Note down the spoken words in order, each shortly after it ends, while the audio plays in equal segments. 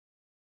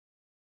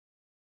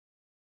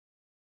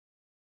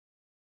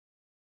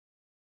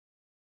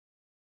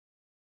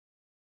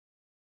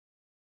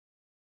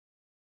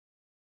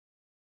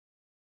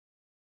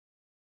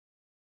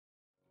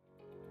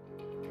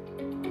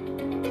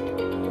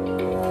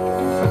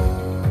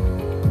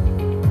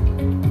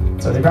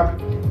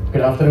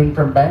Good afternoon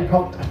from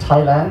Bangkok,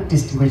 Thailand,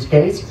 distinguished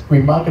guests,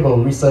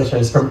 remarkable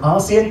researchers from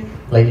ASEAN,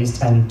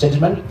 ladies and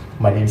gentlemen.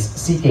 My name is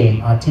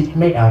SeaGame Artist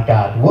Make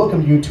Agad.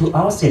 Welcome you to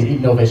ASEAN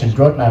Innovation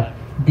Roadmap,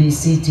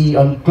 BCG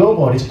on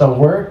Global Digital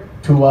World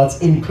Towards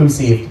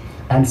Inclusive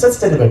and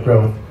Sustainable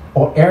Growth,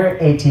 or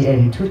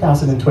ATM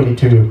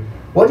 2022.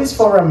 What is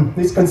forum?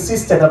 This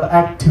consisted of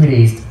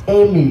activities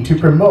aiming to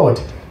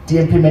promote the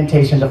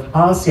implementation of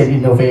ASEAN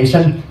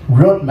Innovation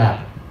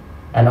Roadmap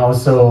and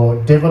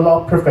also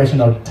develop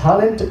professional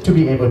talent to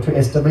be able to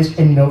establish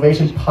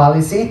innovation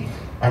policy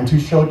and to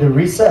show the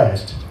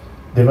research,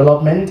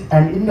 development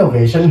and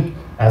innovation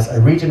as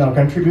a regional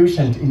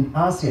contribution in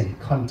ASEAN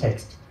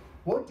context.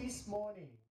 What is more